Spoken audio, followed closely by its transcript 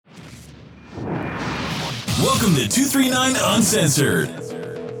Welcome to 239 Uncensored.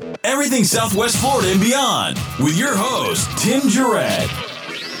 Everything Southwest Florida and beyond with your host, Tim Jarrett.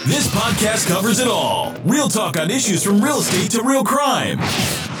 This podcast covers it all. Real talk on issues from real estate to real crime.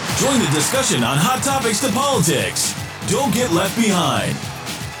 Join the discussion on hot topics to politics. Don't get left behind.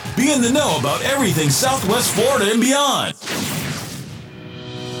 Be in the know about everything Southwest Florida and beyond.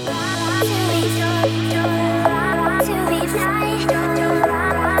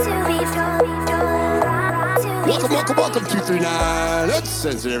 Welcome, 239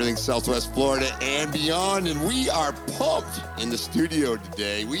 Uncensored, everything Southwest Florida and beyond. And we are pumped in the studio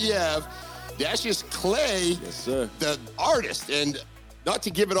today. We have Dacius Clay, yes, sir, the artist. And not to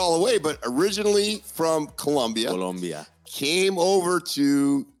give it all away, but originally from Colombia. Came over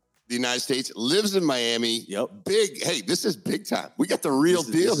to the United States, lives in Miami. Yep. Big, hey, this is big time. We got the real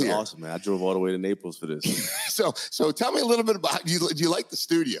deal this here. Is awesome, man. I drove all the way to Naples for this. So tell me a little bit about, do you like the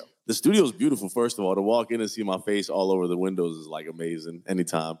studio? The studio is beautiful, first of all. To walk in and see my face all over the windows is like amazing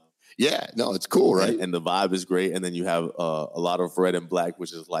anytime. Yeah, no, it's cool, right? And the vibe is great. And then you have a lot of red and black,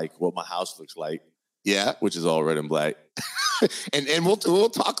 which is like what my house looks like. Yeah. Which is all red and black. and we'll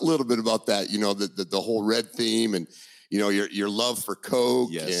talk a little bit about that, you know, the whole red theme and, you know, your love for Coke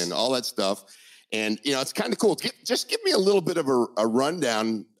yes. and all that stuff. And, you know, it's kind of cool. Just give me a little bit of a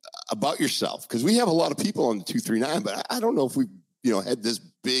rundown about yourself, because we have a lot of people on the 239, but I don't know if we've, you know, had this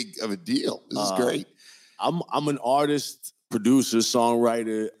big of a deal. This is great. I'm an artist, producer,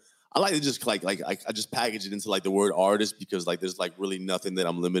 songwriter. I like to just I just package it into like the word artist, because like there's like really nothing that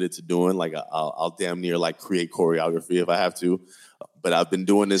I'm limited to doing. Like I'll damn near like create choreography if I have to. But I've been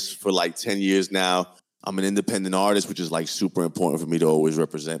doing this for like 10 years now. I'm an independent artist, which is like super important for me to always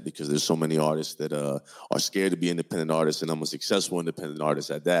represent, because there's so many artists that are scared to be independent artists, and I'm a successful independent artist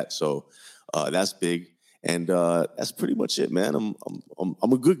at that. So that's big. And that's pretty much it, man.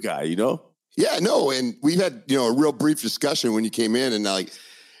 I'm a good guy, you know? Yeah, no, and we've had, you know, a real brief discussion when you came in, and like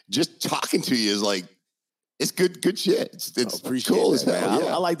just talking to you is like, it's good shit. It's cool as hell.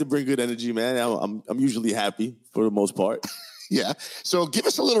 I like to bring good energy, man. I'm usually happy for the most part. Yeah. So give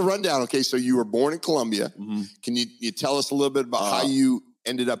us a little rundown. Okay, so you were born in Colombia. Mm-hmm. Can you tell us a little bit about how you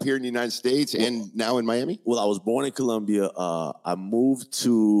ended up here in the United States and now in Miami? Well, I was born in Colombia. I moved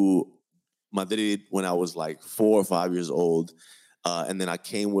to Madrid when I was like 4 or 5 years old. And then I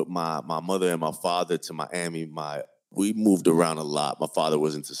came with my mother and my father to Miami. We moved around a lot. My father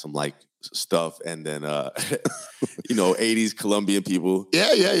was into some like stuff, and then you know, 80s Colombian people.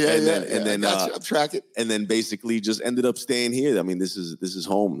 Yeah. And then I'm tracking. And then basically just ended up staying here. I mean, this is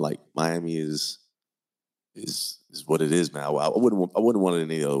home. Like Miami is what it is, man. I wouldn't want it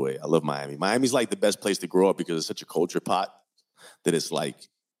any other way. I love Miami. Miami's like the best place to grow up because it's such a culture pot that it's like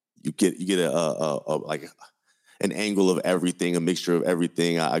you get a like an angle of everything, a mixture of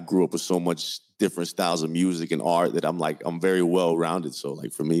everything. I grew up with so much different styles of music and art that I'm very well rounded. So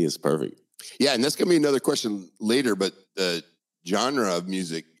like for me, it's perfect. Yeah, and that's gonna be another question later. But the genre of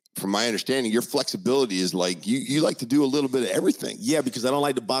music, from my understanding, your flexibility is like you like to do a little bit of everything. Yeah, because I don't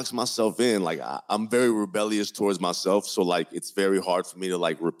like to box myself in. Like I'm very rebellious towards myself, so like it's very hard for me to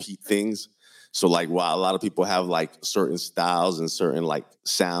like repeat things. So like while a lot of people have like certain styles and certain like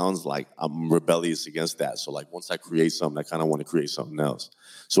sounds, like I'm rebellious against that. So like once I create something, I kind of want to create something else.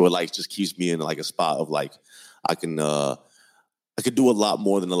 So it like just keeps me in like a spot of like I could do a lot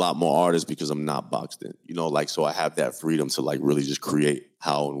more than a lot more artists because I'm not boxed in, you know, like, so I have that freedom to like really just create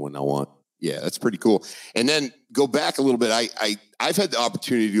how and when I want. Yeah, that's pretty cool. And then go back a little bit. I've had the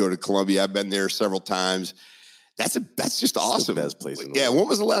opportunity to go to Colombia. I've been there several times. That's just awesome. The best place in the world. When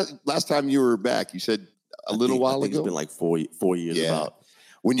was the last time you were back? You said a little while ago? It's been like 4 years. Yeah. About.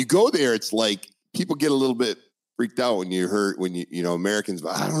 When you go there, it's like people get a little bit freaked out when you know, Americans,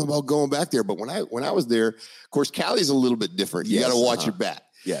 I don't know about going back there. But when I was there, of course, Cali's a little bit different. You got to watch your back.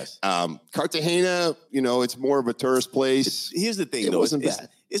 Yes. Cartagena, you know, it's more of a tourist place. Here's the thing, it wasn't bad.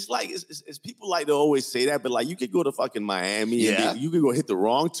 It's like, it's people like to always say that, but like you could go to fucking Miami and you could go hit the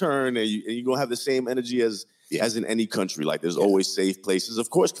wrong turn and you're going to have the same energy as in any country. Like there's always safe places. Of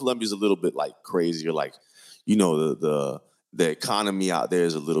course, Colombia's a little bit like crazier. Like, you know, the economy out there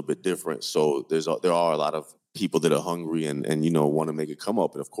is a little bit different. So there are a lot of people that are hungry and you know, want to make it come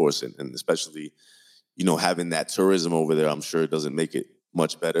up. And of course, and especially, you know, having that tourism over there, I'm sure it doesn't make it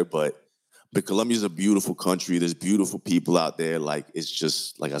much better, but Colombia's a beautiful country. There's beautiful people out there. Like, it's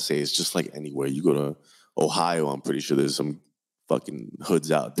just, like I say, it's just like anywhere. You go to Ohio, I'm pretty sure there's some fucking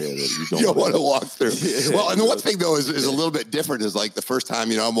hoods out there that you don't want to walk through. Well, and the one thing though is a little bit different is like the first time,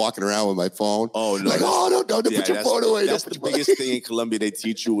 you know, I'm walking around with my phone. Oh, no. Like, don't put your phone away. That's the biggest thing in Colombia they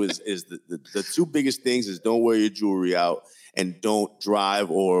teach you is the two biggest things is don't wear your jewelry out and don't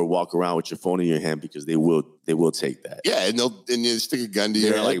drive or walk around with your phone in your hand because they will take that. Yeah, and they stick a gun to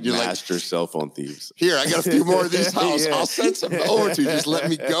your They're head. like master cell phone thieves. Here, I got a few more of these houses. I'll send some over to you. Just let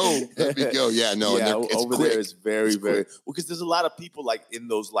me go. Let me go. Yeah, no, it's over quick. there it's very well, because there's a lot of people like in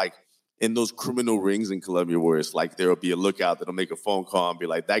those criminal rings in Colombia where it's like there'll be a lookout that'll make a phone call and be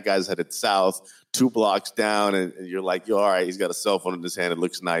like, that guy's headed south 2 blocks down, and you're like, yo, all right, he's got a cell phone in his hand, it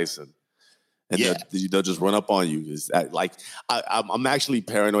looks nice, and they'll just run up on you. I'm actually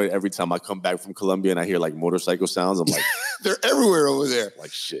paranoid every time I come back from Colombia and I hear like motorcycle sounds. I'm like, they're everywhere over there.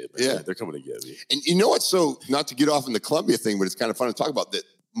 Like shit, man. Yeah, they're coming to get me. And you know what? So not to get off in the Colombia thing, but it's kind of fun to talk about that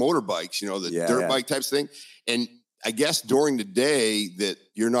motorbikes. The dirt bike types thing, and I guess during the day that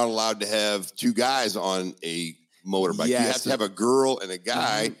you're not allowed to have 2 guys on a motorbike. You have to have a girl and a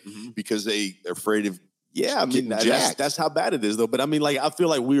guy because they're afraid of. Yeah, I mean that's how bad it is though. But I mean, like I feel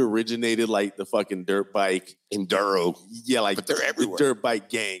like we originated like the fucking dirt bike enduro. Yeah, like but they're everywhere. The dirt bike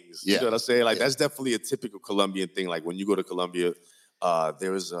gangs. You know what I'm saying? Like that's definitely a typical Colombian thing. Like when you go to Colombia,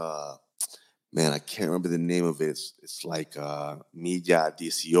 there's man, I can't remember the name of it. It's like Milla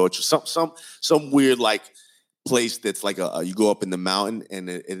 18, some weird like place that's like you go up in the mountain and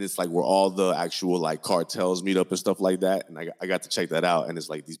it's like where all the actual like cartels meet up and stuff like that. And I got to check that out. And it's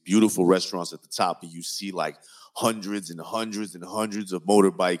like these beautiful restaurants at the top, and you see like hundreds and hundreds and hundreds of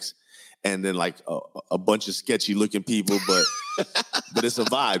motorbikes, and then like a bunch of sketchy looking people, but it's a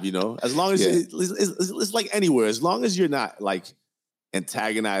vibe, As long as it's like anywhere, as long as you're not like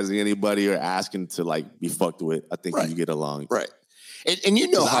antagonizing anybody or asking to like be fucked with, I think you get along. Right. And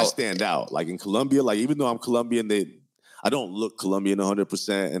how I stand out. Like in Colombia, like even though I'm Colombian, I don't look Colombian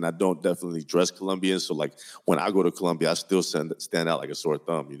 100%, and I don't definitely dress Colombian. So like when I go to Colombia, I still stand out like a sore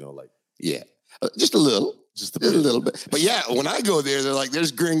thumb, just a little. Just a little bit. But yeah, when I go there, they're like,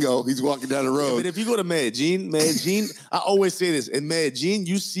 there's Gringo. He's walking down the road. Yeah, but if you go to Medellin, I always say this. In Medellin,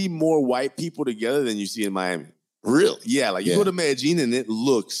 you see more white people together than you see in Miami. Really? Yeah, like you go to Medellin and it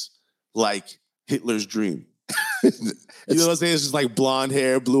looks like Hitler's dream. You know what I'm saying? It's just like blonde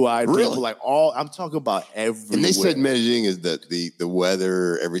hair, blue-eyed people. Like I'm talking about everywhere. And they said Medellin is that the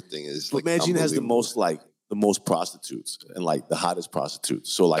weather, everything is like Medellin has the most prostitutes and like the hottest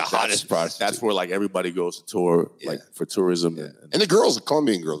prostitutes. So like the hottest prostitutes. That's where like everybody goes to tour, like for tourism. Yeah. And the girls, the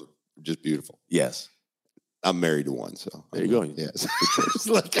Colombian girls, are just beautiful. Yes. I'm married to one, so there you go. Yes,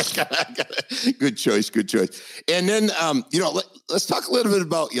 good choice. And then, let's talk a little bit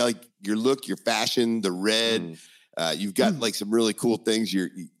about like your look, your fashion, the red. You've got like some really cool things. You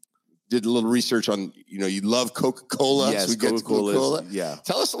did a little research on, you love Coca-Cola. Yes, so we got Coca-Cola. Yeah.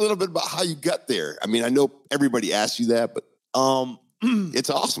 Tell us a little bit about how you got there. I mean, I know everybody asks you that, but it's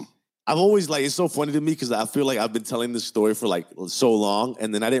awesome. I've always it's so funny to me because I feel like I've been telling this story for like so long,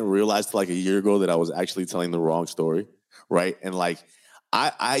 and then I didn't realize till like a year ago that I was actually telling the wrong story, right? And like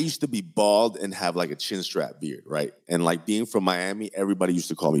I used to be bald and have like a chin strap beard, right? And like being from Miami, everybody used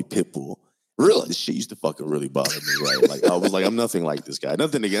to call me Pitbull. Really? This shit used to fucking really bother me, right? Like I was like, I'm nothing like this guy.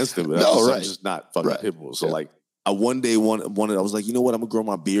 Nothing against him, but I'm just not fucking Pitbull. So like I one day wanted, I was like, you know what? I'm gonna grow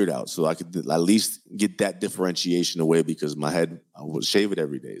my beard out so I could at least get that differentiation away because my head, I would shave it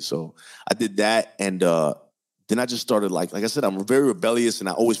every day. So I did that, and then I just started like I said, I'm very rebellious, and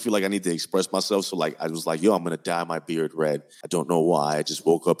I always feel like I need to express myself. So like I was like, yo, I'm gonna dye my beard red. I don't know why. I just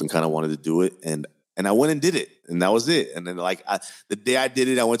woke up and kind of wanted to do it, and I went and did it, and that was it. And then like the day I did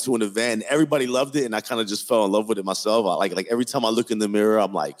it, I went to an event, and everybody loved it, and I kind of just fell in love with it myself. I like every time I look in the mirror,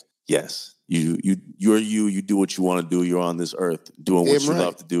 I'm like, yes. You're you do what you want to do. You're on this earth doing what you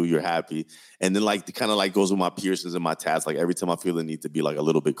love to do. You're happy. And then like the kind of like goes with my piercings and my tats. Like every time I feel the need to be like a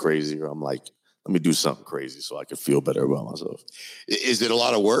little bit crazier, I'm like, let me do something crazy so I can feel better about myself. Is it a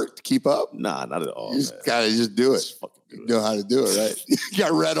lot of work to keep up? Nah, not at all. You just gotta just do it. You know how to do it, right? You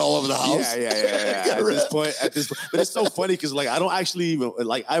got red all over the house. Yeah. At this point, but it's so funny because like I don't actually even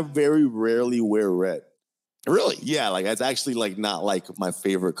like I very rarely wear red. Really? Yeah, like it's actually like not like my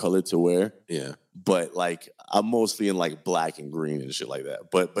favorite color to wear. Yeah. But like I'm mostly in like black and green and shit like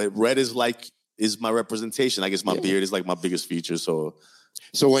that. But red is my representation. I guess my beard is like my biggest feature. So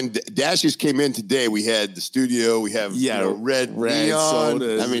when Dashes came in today, we had the studio. We have red neon.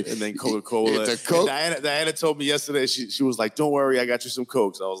 Sodas, and then Coca-Cola. It's a Coke. Diana told me yesterday. She was like, "Don't worry, I got you some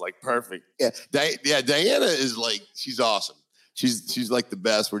Cokes." I was like, "Perfect." Yeah, Diana is like she's awesome. She's like the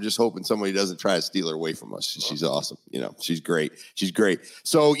best. We're just hoping somebody doesn't try to steal her away from us. She's awesome. She's great.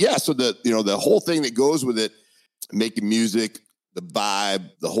 So the whole thing that goes with it, making music, the vibe,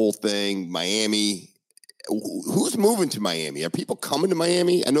 the whole thing, Miami. who's moving to Miami? Are people coming to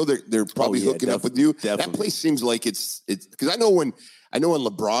Miami? I know they're probably hooking up with you. Definitely. That place seems like it's because I know when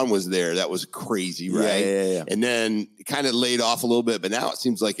LeBron was there, that was crazy, right? Yeah. And then it kind of laid off a little bit, but now it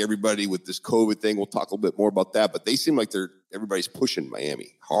seems like everybody with this COVID thing, we'll talk a little bit more about that, but they seem like everybody's pushing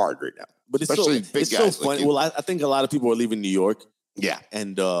Miami hard right now. But it's so funny. Well, I think a lot of people are leaving New York. Yeah.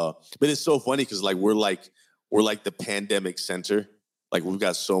 And but it's so funny because like we're like the pandemic center. Like we've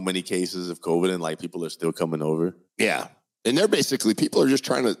got so many cases of COVID and like people are still coming over. Yeah. And they're basically, people are just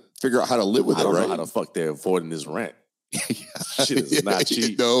trying to figure out how to live with it, right? I don't know how the fuck they're affording this rent. Shit is not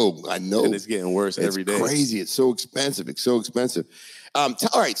cheap. No, I know. And it's getting worse every day. It's crazy. It's so expensive. All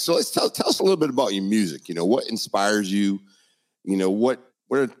right. So let's tell us a little bit about your music. You know, what inspires you? You know, what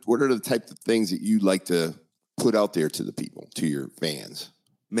are the types of things that you like to put out there to the people, to your fans?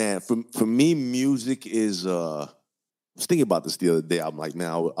 Man, for me, music is, I was thinking about this the other day. I'm like,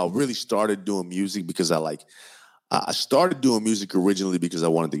 man, I really started doing music because I started doing music originally because I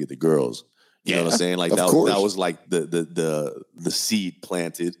wanted to get the girls. You know what I'm saying? Like that was like the seed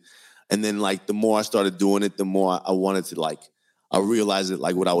planted. And then like the more I started doing it, the more I wanted to like, I realized that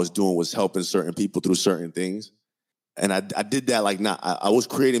like what I was doing was helping certain people through certain things. And I did that like I was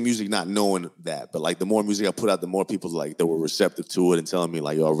creating music not knowing that, but like the more music I put out, the more people like that were receptive to it and telling me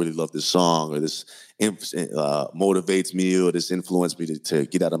like, "Yo, I really love this song," or "This motivates me," or "This influenced me to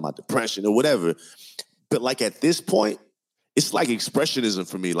get out of my depression," or whatever. But like at this point, it's like expressionism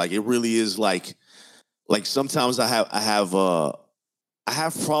for me. Like it really is like sometimes I have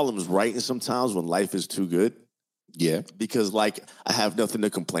problems writing sometimes when life is too good. Yeah, because like I have nothing to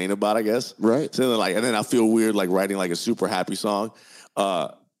complain about, I guess. Right. So like, and then I feel weird like writing like a super happy song.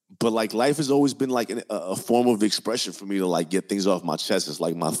 But like life has always been like a form of expression for me to like get things off my chest. It's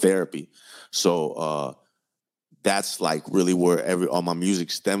like my therapy. So that's like really where all my music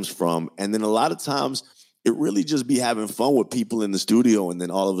stems from. And then a lot of times it really just be having fun with people in the studio, and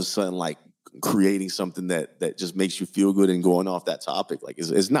then all of a sudden like creating something that just makes you feel good and going off that topic. Like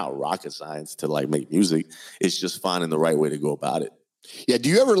it's not rocket science to like make music. It's just finding the right way to go about it. Yeah. Do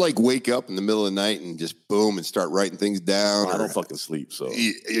you ever like wake up in the middle of the night and just boom and start writing things down? I don't fucking sleep. So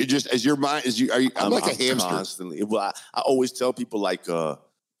you're just, as your mind, I'm like a hamster. Constantly. Well, I always tell people like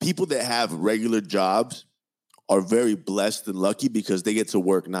people that have regular jobs are very blessed and lucky because they get to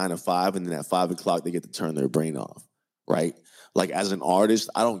work 9 to 5, and then at 5 o'clock they get to turn their brain off. Right. Like as an artist,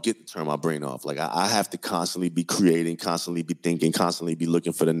 I don't get to turn my brain off. Like I have to constantly be creating, constantly be thinking, constantly be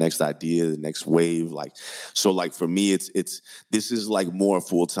looking for the next idea, the next wave. Like, so like for me, this is like more a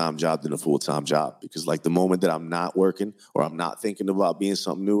full-time job than a full-time job, because like the moment that I'm not working or I'm not thinking about being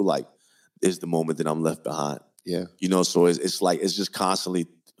something new, like is the moment that I'm left behind. Yeah. You know, so it's like, it's just constantly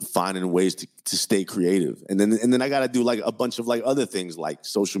finding ways to stay creative. And then I got to do like a bunch of like other things like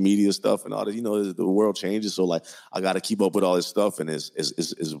social media stuff and all that. You know, the world changes. So like I got to keep up with all this stuff, and it's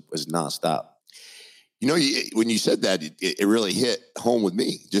nonstop. You know, when you said that, it really hit home with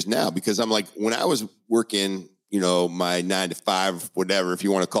me just now, because I'm like, when I was working, you know, my 9 to 5, whatever, if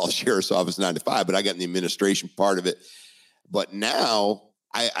you want to call sheriff's office 9 to 5, but I got in the administration part of it. But now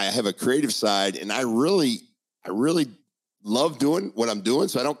I have a creative side, and I really love doing what I'm doing,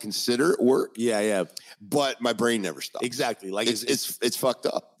 so I don't consider it work. Yeah. But my brain never stops. Exactly. Like it's fucked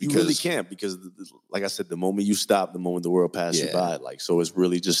up. You really can't, because like I said, the moment you stop, the moment the world passes you by. Like, so it's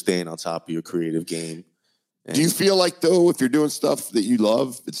really just staying on top of your creative game. And do you feel like, though, if you're doing stuff that you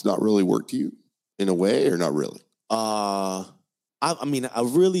love, it's not really work to you in a way, or not really? I mean, I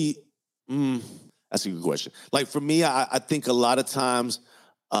really, that's a good question. Like for me, I think a lot of times,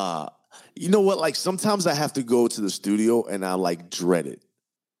 you know what? Like sometimes I have to go to the studio and I like dread it,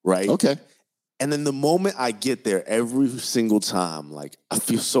 right? Okay. And then the moment I get there, every single time, like I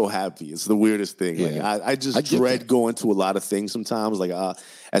feel so happy. It's the weirdest thing. Yeah. Like I just dread going to a lot of things sometimes. Like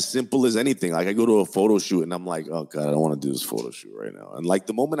as simple as anything. Like I go to a photo shoot and I'm like, oh God, I don't want to do this photo shoot right now. And like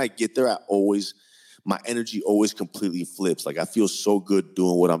the moment I get there, my energy always completely flips. Like I feel so good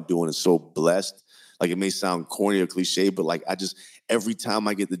doing what I'm doing and so blessed. Like it may sound corny or cliche, but like every time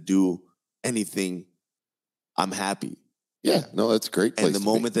I get to do anything, I'm happy. Yeah, no, that's a great place. And the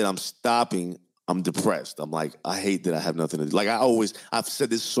moment that I'm stopping, I'm depressed. I'm like, I hate that I have nothing to do. Like I've said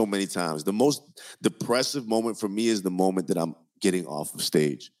this so many times. The most depressive moment for me is the moment that I'm getting off of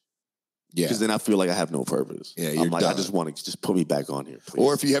stage. Yeah. Because then I feel like I have no purpose. Yeah, you're like, done. I just want to just put me back on here, please.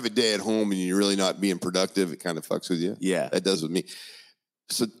 Or if you have a day at home and you're really not being productive, it kind of fucks with you. Yeah. That does with me.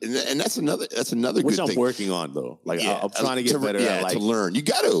 So, and that's another good thing. Which I'm working on, though. Like, I'm trying to get better at, like, to learn. You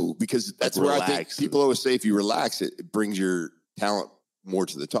got to, because that's where I think people always say if you relax, it brings your talent more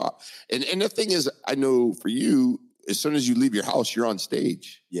to the top. And the thing is, I know for you, as soon as you leave your house, you're on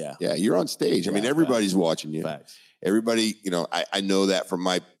stage. Yeah. Yeah, you're on stage. I mean, everybody's watching you. Facts. Everybody, I know that from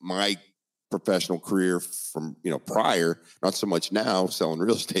my professional career from, prior, not so much now selling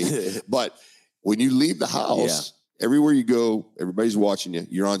real estate, but when you leave the house, everywhere you go, everybody's watching you.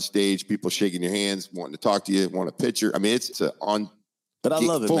 You're on stage, people shaking your hands, wanting to talk to you, want a picture. I mean, it's on. But I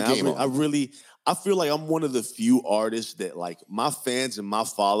love it, man. I feel like I'm one of the few artists that, like, my fans and my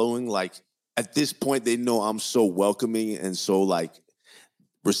following, like, at this point, they know I'm so welcoming and so, like,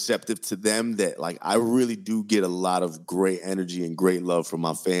 receptive to them that, like, I really do get a lot of great energy and great love from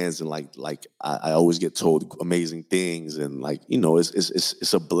my fans, and like I always get told amazing things, and, like,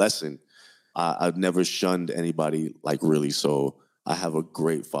 it's a blessing. I've never shunned anybody, like, really, so I have a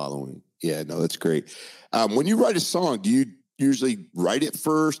great following. Yeah, no, that's great. When you write a song, do you usually write it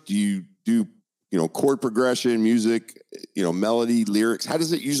first? Do you do chord progression, music, melody, lyrics? How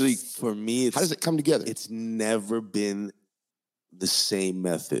does it usually? For me, how does it come together? It's never been the same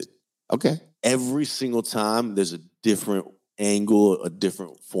method. Okay. Every single time there's a different angle, a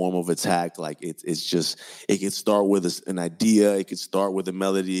different form of attack. Like it's just, it could start with an idea. It could start with a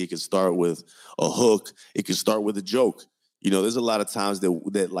melody. It could start with a hook. It could start with a joke. There's a lot of times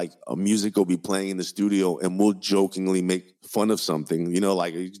that like a music will be playing in the studio and we'll jokingly make fun of something,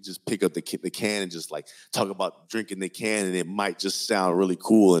 like you just pick up the can and just like talk about drinking the can, and it might just sound really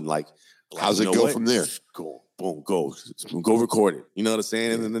cool. And like how's it go from there? Go, boom, go record it. You know what I'm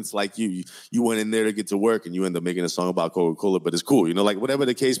saying? And then it's like you went in there to get to work and you end up making a song about Coca-Cola, but it's cool. Like whatever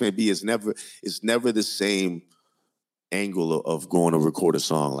the case may be, it's never the same angle of going to record a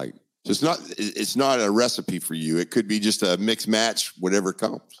song. Like, so it's not a recipe for you. It could be just a mix match, whatever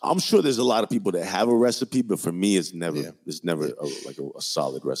comes. I'm sure there's a lot of people that have a recipe, but for me, it's never a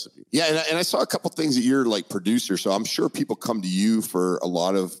solid recipe. Yeah, and I saw a couple things that you're like producer, so I'm sure people come to you for a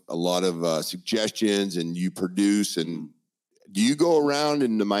lot of suggestions, and you produce. And do you go around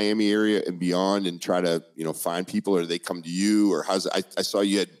in the Miami area and beyond and try to find people, or do they come to you, or how's it? I saw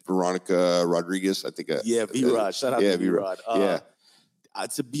you had Veronica Rodriguez, I think. V-Rod. Shout out to V-Rod.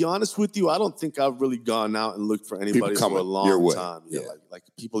 To be honest with you, I don't think I've really gone out and looked for anybody for a long time. Yeah, like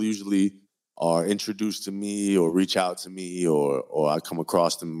people usually are introduced to me or reach out to me, or I come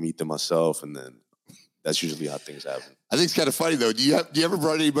across them and meet them myself, and then that's usually how things happen. I think it's kind of funny though. Do you ever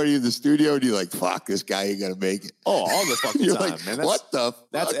brought anybody in the studio and you're like, fuck, this guy ain't gonna make it? Oh, all the fucking time, like, man.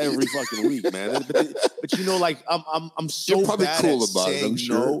 That's every fucking week, man. But like I'm so you're probably bad cool at about it, I'm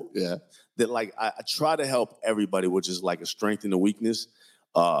sure. No, yeah. That like I try to help everybody, which is like a strength and a weakness.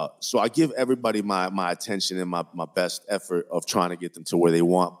 So I give everybody my attention and my best effort of trying to get them to where they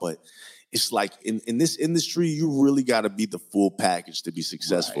want. But it's like in this industry, you really got to be the full package to be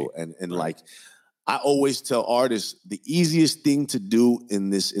successful. Right. And like I always tell artists, the easiest thing to do in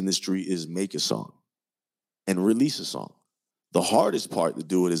this industry is make a song and release a song. The hardest part to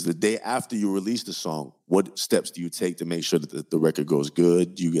do it is the day after you release the song. What steps do you take to make sure that the record goes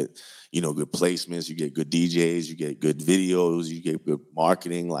good? You get, good placements, you get good DJs, you get good videos, you get good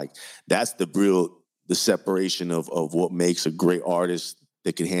marketing. Like that's the separation of what makes a great artist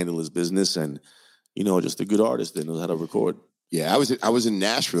that can handle his business, and just a good artist that knows how to record. Yeah, I was in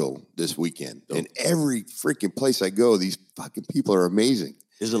Nashville this weekend, and every freaking place I go, these fucking people are amazing.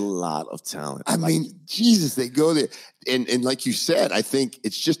 There's a lot of talent. I mean, Jesus, they go there. And like you said, I think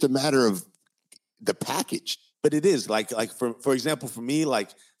it's just a matter of the package. But it is. Like for example, for me, like,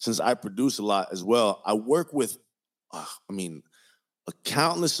 since I produce a lot as well, I work with, a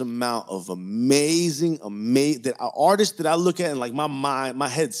countless amount of amazing artists that I look at and like my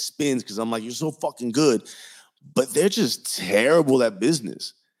head spins because I'm like, you're so fucking good. But they're just terrible at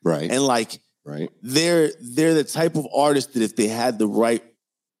business. Right. And like, right. They're the type of artist that if they had the right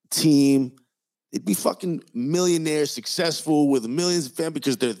team, they'd be fucking millionaires, successful with millions of fans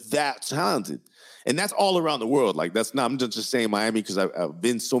because they're that talented. And that's all around the world. Like I'm just saying Miami because I've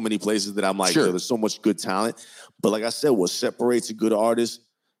been so many places that I'm like, sure. There's so much good talent. But like I said, what separates a good artist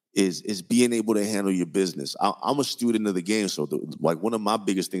is being able to handle your business. I'm a student of the game, so one of my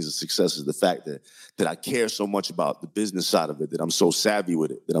biggest things of success is the fact that I care so much about the business side of it, that I'm so savvy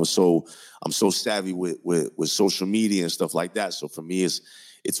with it, that I'm so savvy with social media and stuff like that. So for me,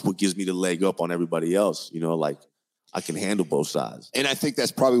 it's what gives me the leg up on everybody else. Like I can handle both sides. And I think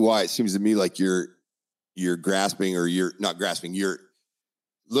that's probably why it seems to me like you're grasping, or you're not grasping, you're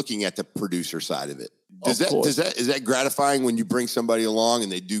looking at the producer side of it. Is that gratifying when you bring somebody along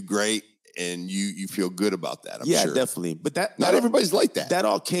and they do great and you feel good about that? I'm sure. Definitely. But not everybody's like that. That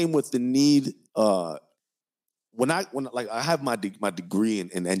all came with the need. When I have my degree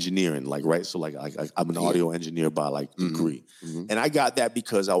in engineering, like, right. So like I'm an audio engineer by like degree, and I got that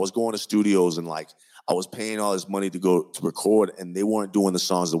because I was going to studios and like I was paying all this money to go to record, and they weren't doing the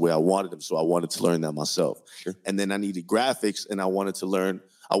songs the way I wanted them. So I wanted to learn that myself. Sure. And then I needed graphics, and I wanted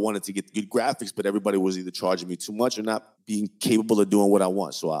to get good graphics, but everybody was either charging me too much or not being capable of doing what I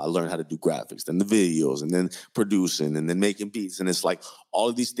want. So I learned how to do graphics, then the videos, and then producing, and then making beats. And it's like all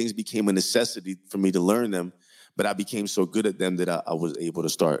of these things became a necessity for me to learn them, but I became so good at them that I was able to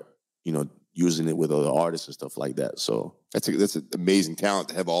start, using it with other artists and stuff like that. So that's an amazing talent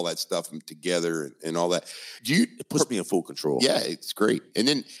to have all that stuff together and all that. It puts me in full control. Yeah, it's great.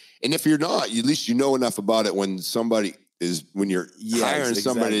 And if you're not, at least you know enough about it when you're hiring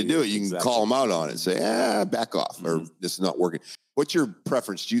somebody to do it, you can call them out on it and say, back off, or this is not working. What's your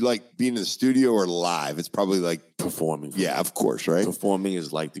preference? Do you like being in the studio or live? It's probably like performing. Yeah, of course, right? Performing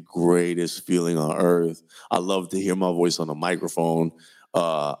is like the greatest feeling on earth. I love to hear my voice on the microphone.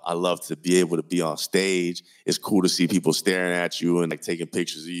 I love to be able to be on stage. It's cool to see people staring at you and like taking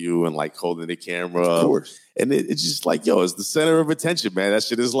pictures of you and like holding the camera. Of course. And it's just like, it's the center of attention, man. That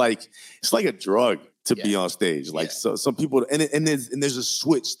shit is like, it's like a drug to be on stage. Like so some people, and there's a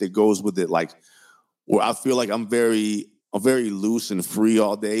switch that goes with it. Like where I feel like I'm very loose and free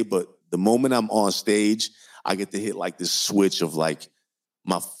all day, but the moment I'm on stage, I get to hit like this switch of like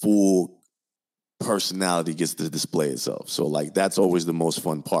my full personality gets to display itself. So like that's always the most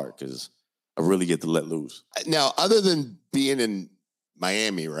fun part because I really get to let loose. Now, other than being in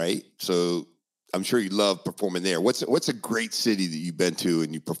Miami, right? So I'm sure you love performing there. What's a great city that you've been to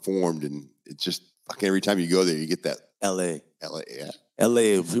and you performed, and it's just fucking every time you go there, you get that. LA, yeah.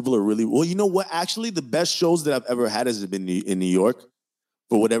 LA, people are really, well, you know what? Actually, the best shows that I've ever had has been in New York.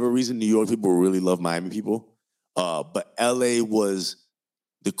 For whatever reason, New York people really love Miami people. But LA was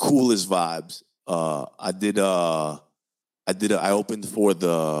the coolest vibes. I opened for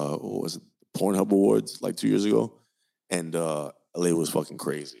the Pornhub Awards like 2 years ago, and LA was fucking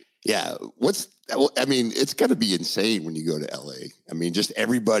crazy. Yeah, it's got to be insane when you go to LA. I mean, just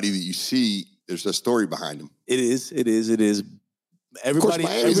everybody that you see, there's a story behind them. It is. Everybody, of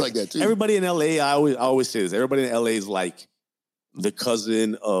course, Miami's like that too. Everybody in LA, I always say this. Everybody in LA is like the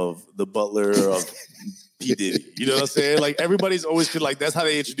cousin of the butler of P. Diddy. You know what I'm saying? Like everybody's always like that's how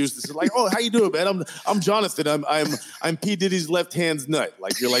they introduce this. Like, oh, how you doing, man? I'm Jonathan. I'm P. Diddy's left hand's nut.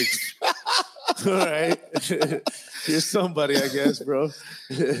 Like you're like, all right, here's somebody, I guess, bro.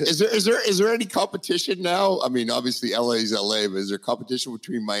 Is there any competition now? I mean, obviously LA is LA, but is there competition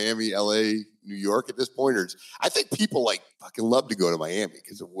between Miami, LA, New York at this point? Or I think people like fucking love to go to Miami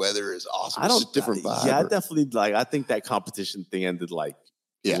because the weather is awesome. It's a different vibe. Yeah, I definitely like. I think that competition thing ended like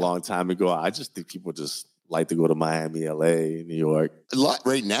a long time ago. I just think people just like to go to Miami, LA, New York. A lot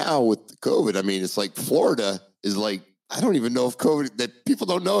right now with the COVID. I mean, it's like Florida is like, I don't even know if COVID, that people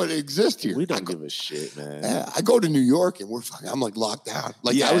don't know it exists here. We don't give a shit, man. Yeah, I go to New York and I'm like locked down.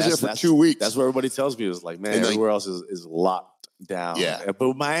 Like I was there for 2 weeks. That's what everybody tells me. It's like, man, and everywhere else is locked down. Yeah.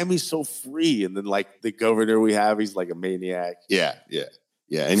 But Miami's so free. And then like the governor we have, he's like a maniac. Yeah.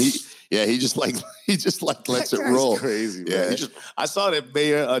 And he just lets it roll. Crazy, yeah, man. I saw that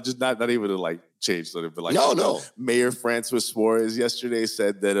mayor, just not even to like change something, but like no. Mayor Francis Suarez yesterday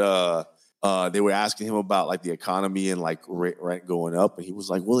said that they were asking him about like the economy and like rent going up, and he was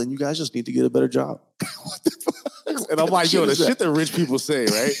like, "Well, then you guys just need to get a better job." What the fuck? And I'm like, "Yo, the shit that rich people say,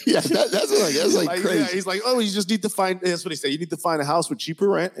 right?" Yeah, that's like crazy. Yeah, he's like, "Oh, you just need to find." That's what he said. You need to find a house with cheaper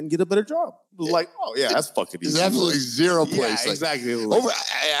rent and get a better job. It was like, "Oh yeah, that's fucking easy." There's absolutely zero place. Yeah, exactly.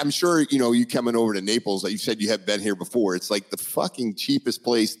 I'm sure you coming over to Naples. Like you said, you have been here before. It's like the fucking cheapest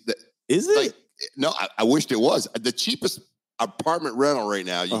place. Is it? Like, no, I wished it was the cheapest apartment rental right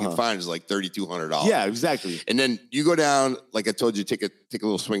now you can find is like $3,200. Yeah, exactly. And then you go down, like I told you, take a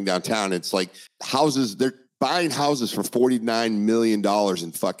little swing downtown. It's like houses. They're buying houses for $49 million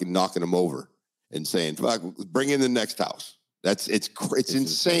and fucking knocking them over and saying, "Fuck, bring in the next house." It's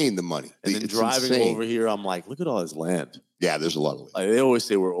insane, the money. And then driving over here, I'm like, look at all this land. Yeah, there's a lot of land. Like, they always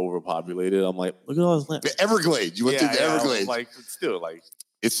say we're overpopulated. I'm like, look at all this land. The Everglades. You went through the Everglades. Like, it's still like.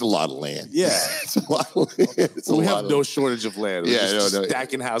 It's a lot of land. Yeah. It's a lot of land. We have no shortage of land. We're no.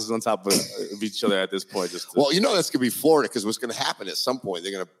 Stacking houses on top of each other at this point. Well, that's going to be Florida because what's going to happen at some point,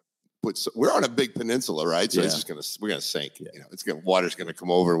 they're going to we're on a big peninsula, right? So we're going to sink. Yeah. Water's going to come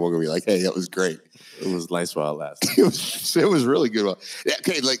over and we're going to be like, hey, that was great. It was nice while it lasted. it was really good. Yeah,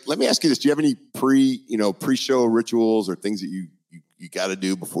 okay, like let me ask you this. Do you have any pre-show rituals or things that you got to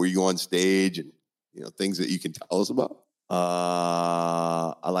do before you go on stage and, things that you can tell us about?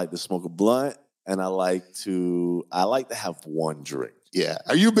 I like to smoke a blunt, and I like to have one drink. Yeah.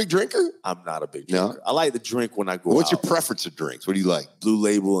 Are you a big drinker? I'm not a big drinker. No? I like to drink when I go What's your preference of drinks? What do you like? Blue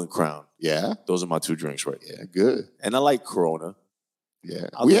Label and Crown. Yeah? Those are my two drinks right there. Yeah, good. And I like Corona. Yeah,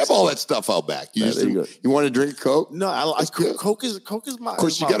 we have all that stuff out back. You want to drink Coke? No, Coke is my. Of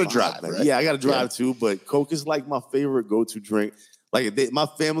course, you got to drive, right? Yeah, I got to drive too. But Coke is like my favorite go-to drink. Like my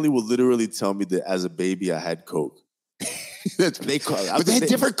family will literally tell me that as a baby I had Coke. But they had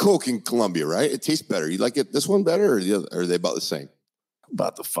different Coke in Colombia, right? It tastes better. You like this one better, or the other? Or are they about the same?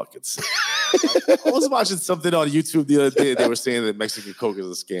 About the fucking same. I was watching something on YouTube the other day. They were saying that Mexican Coke is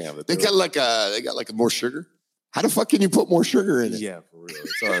a scam. They got like a more sugar. How the fuck can you put more sugar in it? Yeah, for real.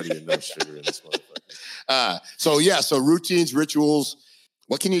 It's already enough sugar in this motherfucker. So routines, rituals.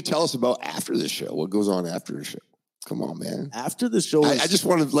 What can you tell us about after the show? What goes on after the show? Come on, man. After the show, I just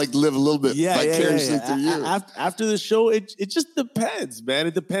want to live a little bit vicariously through you. After the show, it just depends, man.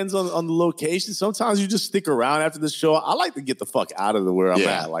 It depends on the location. Sometimes you just stick around after the show. I like to get the fuck out of where I'm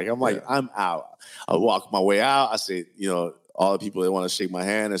at. I'm out. I walk my way out. I say, all the people that want to shake my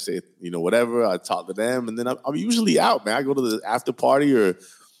hand, I say, whatever. I talk to them, and then I'm usually out, man. I go to the after party or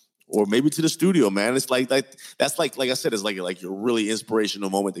maybe to the studio, man. It's like that's like I said, it's like your really inspirational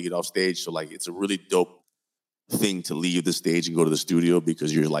moment to get off stage. So like it's a really dope thing to leave the stage and go to the studio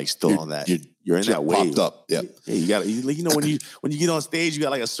because you're like still on that. You're in that wave. Popped up. Yeah. You got when you get on stage, you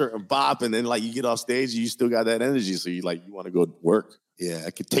got like a certain bop, and then like you get off stage, you still got that energy. So you want to go work. Yeah,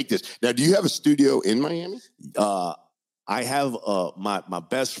 I could take this. Now, do you have a studio in Miami? I have my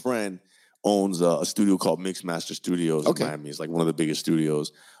best friend owns a studio called Mixmaster Studios in Miami. It's like one of the biggest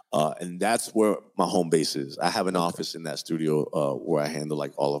studios. And that's where my home base is. I have an office in that studio where I handle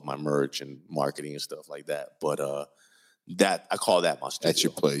like all of my merch and marketing and stuff like that. But that I call that my studio. That's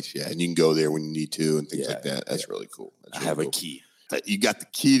your place, yeah. And you can go there when you need to and things like that. That's really cool. I have a key. You got the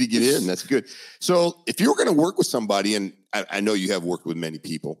key to get in. That's good. So if you were going to work with somebody, and I know you have worked with many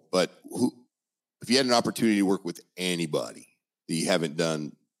people, but if you had an opportunity to work with anybody that you haven't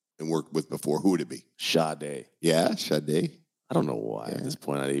done and worked with before, who would it be? Sade. Yeah, Sade. I don't know why at this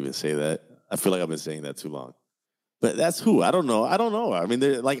point I didn't even say that. I feel like I've been saying that too long. But that's who. I don't know. I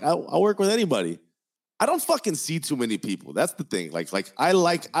mean, like I work with anybody. I don't fucking see too many people. That's the thing. Like I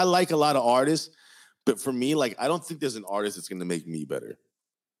like a lot of artists, but for me, like I don't think there's an artist that's gonna make me better.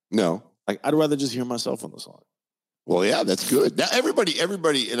 No. Like I'd rather just hear myself on the song. Well, yeah, that's good. Now, everybody,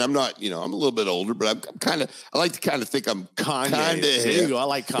 and I'm not, I'm a little bit older, but I like to think I'm Kanye. There you go. I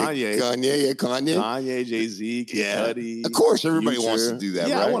like Kanye. Kanye, Jay-Z, Kid Cudi. Of course, everybody Future. wants to do that,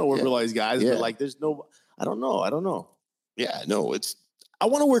 yeah, right? I want to work with all these guys, but like there's no, I don't know. Yeah, no, I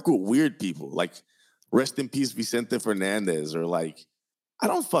want to work with weird people, like rest in peace Vicente Fernandez, or like, I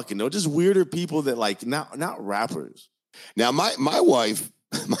don't fucking know, just weirder people that like, not rappers. Now, my wife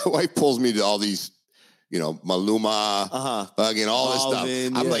pulls me to all these, Maluma, fucking all this stuff.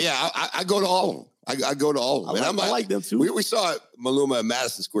 I'm like, I go to all of them. I go to all of them. I like them too. We saw Maluma at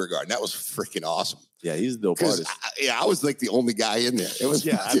Madison Square Garden. That was freaking awesome. Yeah, he's a dope artist. I was like the only guy in there. It was,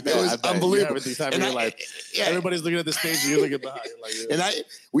 it was unbelievable. Everybody's looking at the stage and you're looking behind.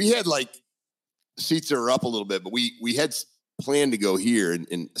 We had like seats that are up a little bit, but we had planned to go here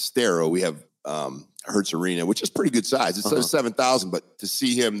in Estero. We have Hertz Arena, which is pretty good size. It's 7,000, but to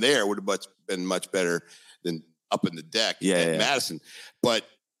see him there would have been much better than up in the deck at Madison. But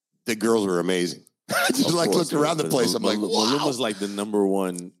the girls were amazing. I just looked around the place. I'm like, wow. Maluma's like the number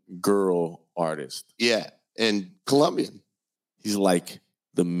one girl artist. Yeah, and Colombian. He's like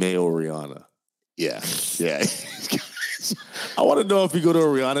the male Rihanna. Yeah. I want to know if you go to a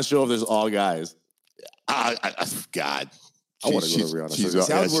Rihanna show if there's all guys. God. I want to go to Rihanna. She's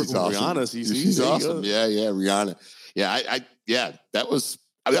awesome. Rihanna. She's awesome. Yeah, Rihanna. Yeah, that was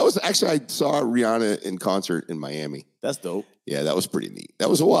actually, I saw Rihanna in concert in Miami. That's dope. Yeah, that was pretty neat. That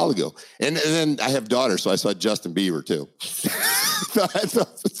was a while ago. And then I have daughters, so I saw Justin Bieber too.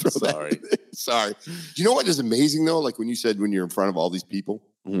 Sorry. Do you know what is amazing though? Like when you said when you're in front of all these people,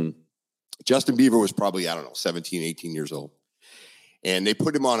 Justin Bieber was probably, 17, 18 years old. And they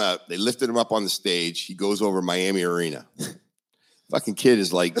they lifted him up on the stage. He goes over Miami Arena. Fucking kid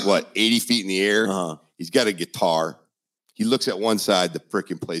is like, 80 feet in the air. He's got a guitar. He looks at one side, the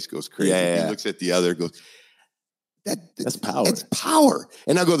freaking place goes crazy. He looks at the other, goes, that's power. That's power.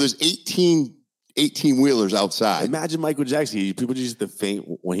 And I go, there's 18 wheelers outside. Imagine Michael Jackson. People just used to faint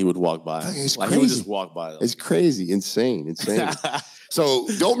when he would walk by. It's crazy. He would just walk by them. It's crazy, insane. So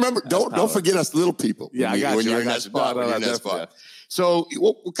don't forget us little people. Yeah, I got when you. You're in that spot. So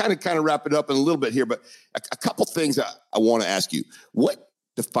we'll kind of wrap it up in a little bit here, but a couple things I want to ask you. What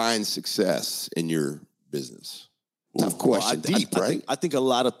defines success in your business? Tough question. Deep, right? I think a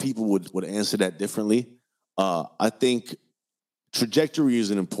lot of people would answer that differently. I think trajectory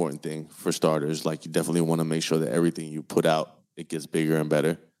is an important thing for starters. Like you definitely want to make sure that everything you put out, it gets bigger and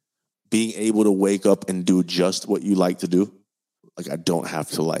better. Being able to wake up and do just what you like to do. like I don't have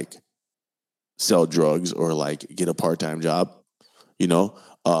to like sell drugs or like get a part-time job, you know?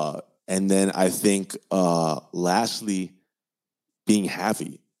 And then I think lastly, being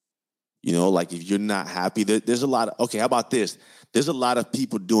happy. You know, like if you're not happy, there's a lot of, okay, how about this? There's a lot of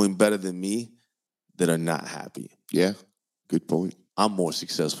people doing better than me that are not happy. Yeah, good point. I'm more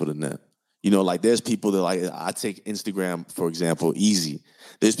successful than them. You know, like there's people that like, I take Instagram, for example, easy.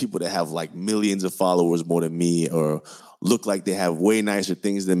 There's people that have like millions of followers more than me or look like they have way nicer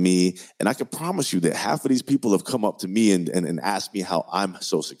things than me. And I can promise you that half of these people have come up to me and asked me how I'm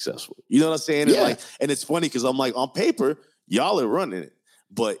so successful. You know what I'm saying? Yeah. And it's funny because I'm like, on paper, y'all are running it.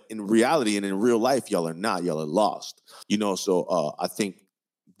 But in reality and in real life, y'all are not. Y'all are lost. You know, so I think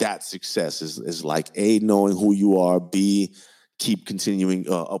that success is like, A, knowing who you are, B, keep continuing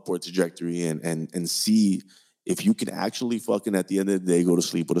upward trajectory, and C, if you can actually fucking at the end of the day go to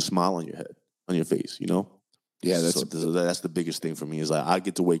sleep with a smile on your head, on your face, you know? Yeah, that's the biggest thing for me is like I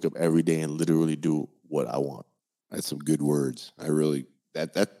get to wake up every day and literally do what I want. That's some good words. I really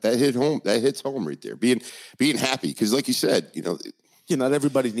that hit home. That hits home right there. Being happy because, like you said, you know, not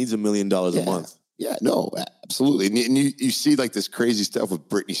everybody needs $1 million a month. Yeah, no, absolutely. And you see like this crazy stuff with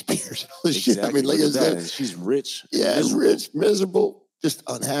Britney Spears and all this shit. I mean, like I said, and she's rich. Yeah, rich, miserable, just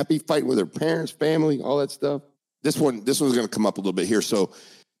unhappy, fighting with her parents, family, all that stuff. This one's going to come up a little bit here. So,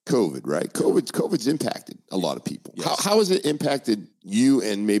 COVID, right? COVID's impacted a lot of people. Yes. How has it impacted you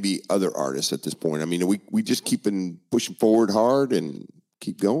and maybe other artists at this point? I mean, are we just pushing forward hard and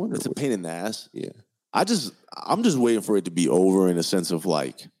keep going? It's a pain in the ass. Yeah. I'm just waiting for it to be over in a sense of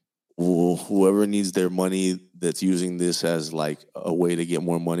like, whoever needs their money that's using this as like a way to get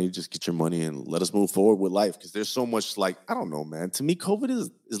more money, just get your money and let us move forward with life. Because there's so much like, I don't know, man. To me, COVID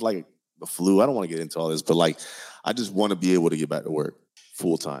is like the flu. I don't want to get into all this, but like, I just want to be able to get back to work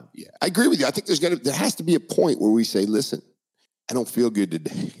full time. Yeah, I agree with you. I think there has to be a point where we say, listen, I don't feel good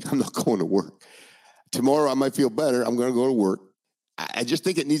today. I'm not going to work. Tomorrow I might feel better. I'm going to go to work. I just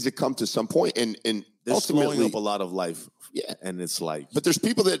think it needs to come to some point, and they're ultimately slowing up a lot of life. Yeah, and it's like, but there's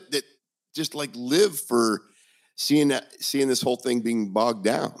people that just like live for seeing this whole thing being bogged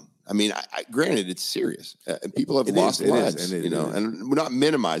down. I mean, I granted it's serious, and people have lost lives, you know, and we're not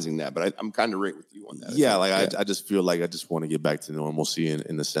minimizing that, but I'm kind of right with you on that. Yeah, I just feel like I just want to get back to normalcy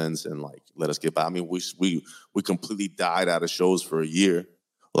in the sense, and like let us get back. I mean, we completely died out of shows for a year.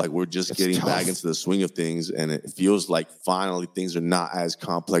 Like we're just getting back into the swing of things, and it feels like finally things are not as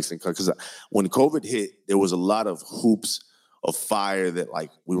complex. And because when COVID hit, there was a lot of hoops of fire that like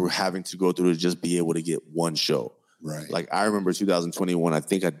we were having to go through to just be able to get one show. Right. Like I remember 2021, I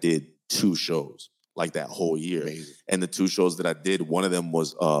think I did 2 shows like that whole year. Amazing. And the 2 shows that I did, one of them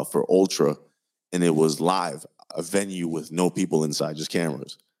was for Ultra, and it was live, a venue with no people inside, just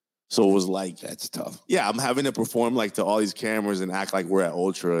cameras. So it was like, that's tough. Yeah, I'm having to perform like to all these cameras and act like we're at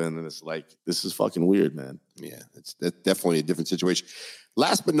Ultra, and it's like, this is fucking weird, man. Yeah, that's definitely a different situation.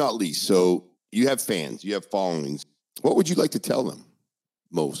 Last but not least, so you have fans, you have followings. What would you like to tell them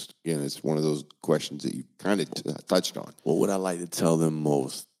most? Again, it's one of those questions that you kind of touched on. What would I like to tell them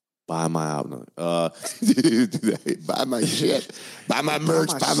most? Buy my album. Buy my shit. Buy my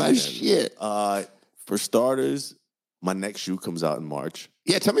merch. Buy my shit. For starters, my next shoe comes out in March.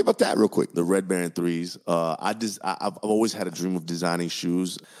 Yeah, tell me about that real quick. The Red Baron 3s. I've always had a dream of designing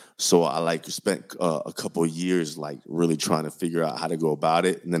shoes, so I like spent a couple of years like really trying to figure out how to go about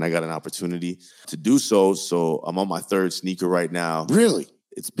it, and then I got an opportunity to do so. So I'm on my 3rd sneaker right now. Really?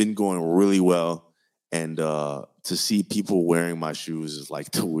 It's been going really well, and to see people wearing my shoes is like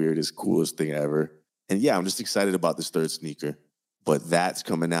the weirdest, coolest thing ever. And yeah, I'm just excited about this 3rd sneaker. But that's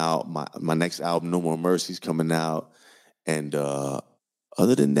coming out. My next album, No More Mercy's coming out, and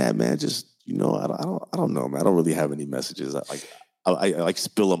other than that, man, just, you know, I don't know, man. I don't really have any messages. I like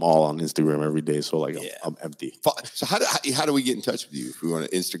spill them all on Instagram every day, so like I'm empty. So how do we get in touch with you? If we want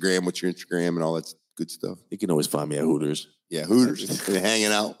to Instagram, what's your Instagram and all that good stuff? You can always find me at Hooters. Yeah, Hooters. Hanging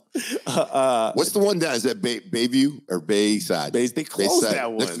out. What's the one down? Is that Bayview or Bayside? They closed that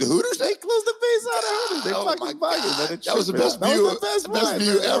one. The Hooters? They closed the Bayside Hooters. They fucking bugging, man. That was the best view. Best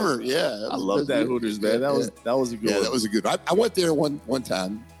view ever. Yeah. I love that Hooters, man. That was a good one. Yeah, that was a good one. I went there one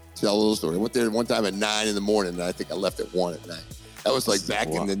time. Tell a little story. I went there one time at 9 in the morning, and I think I left at 1 at night. That was like back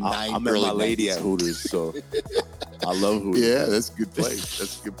in the 90s. I met my lady at Hooters, so I love Hooters. Yeah, that's a good place.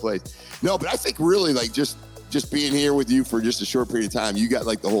 That's a good place. No, but I think really like just being here with you for just a short period of time, you got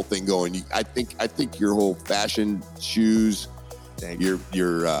like the whole thing going. I think your whole fashion, shoes, your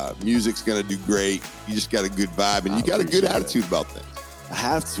music's gonna do great. You just got a good vibe, and you got a good attitude about things. I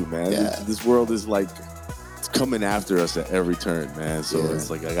have to, man. Yeah. This world is like, it's coming after us at every turn, man. So it's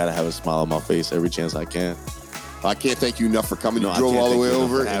like I gotta have a smile on my face every chance I can. I can't thank you enough for coming. You drove all the way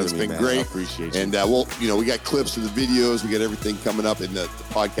over, and it's been great. I appreciate you. And we got clips of the videos. We got everything coming up, and the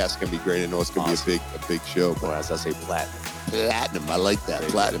podcast is gonna be great. I know it's gonna be a big show. Or as I say, platinum. Platinum, I like that.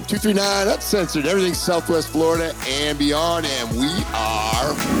 Platinum. 239 Uncensored, everything Southwest Florida and beyond, and we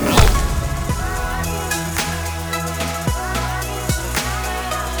are out.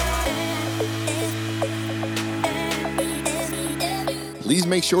 Please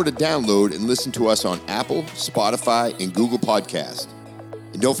make sure to download and listen to us on Apple, Spotify, and Google Podcast.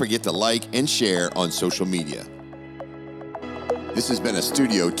 And don't forget to like and share on social media. This has been a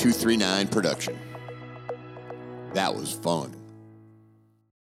Studio 239 production. That was fun.